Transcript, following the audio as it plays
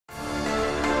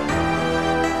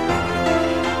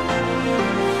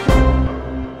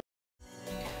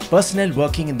Personnel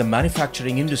working in the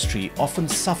manufacturing industry often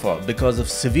suffer because of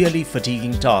severely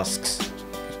fatiguing tasks.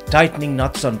 Tightening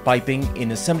nuts on piping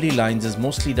in assembly lines is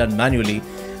mostly done manually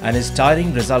and is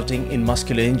tiring, resulting in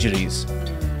muscular injuries.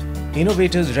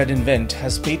 Innovators Redinvent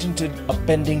has patented a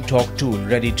pending torque tool,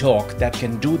 REDiTorQ, that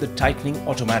can do the tightening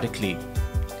automatically.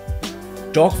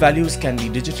 Torque values can be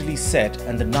digitally set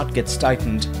and the nut gets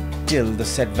tightened till the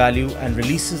set value and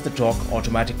releases the torque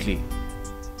automatically.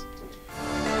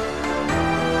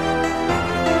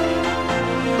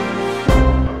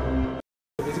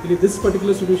 Basically, this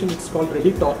particular solution is called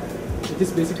REDiTorQ, which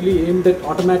is basically aimed at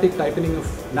automatic tightening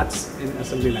of nuts in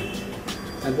assembly line.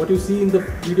 And what you see in the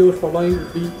video following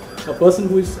would be a person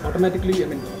who is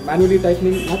manually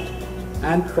tightening nut,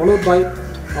 and followed by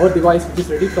our device, which is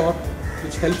REDiTorQ,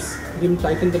 which helps him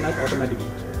tighten the nut automatically.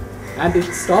 And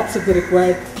it stops at the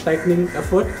required tightening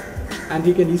effort, and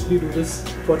he can easily do this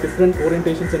for different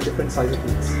orientations and different size of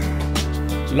nuts.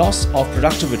 Loss of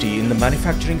productivity in the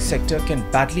manufacturing sector can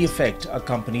badly affect a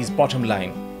company's bottom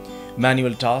line.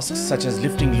 Manual tasks such as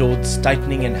lifting loads,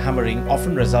 tightening and hammering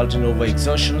often result in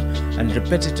overexertion and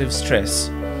repetitive stress.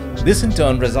 This in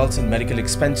turn results in medical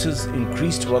expenses,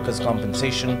 increased workers'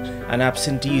 compensation and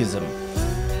absenteeism.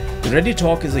 The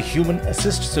REDiTorQ is a human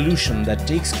assist solution that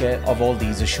takes care of all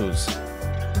these issues.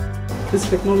 This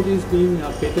technology is being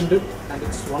patented, and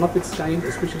it's one of its kind,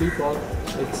 especially for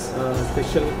its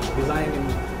special design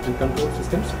and control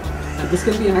systems. And this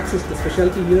can be accessed. The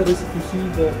specialty here is, if you see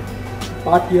the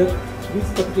part here, these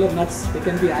particular nuts, they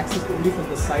can be accessed only from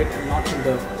the side and not from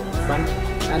the front.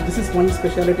 And this is one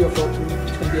specialty of our tool,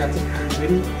 which can be accessed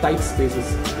in very tight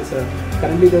spaces.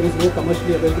 Currently there is no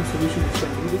commercially available solution which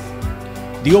can do this.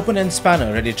 The open-end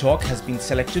spanner REDiTorQ has been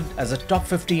selected as a top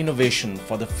 50 innovation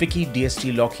for the FICCI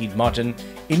DST Lockheed Martin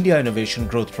India Innovation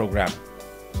Growth Program.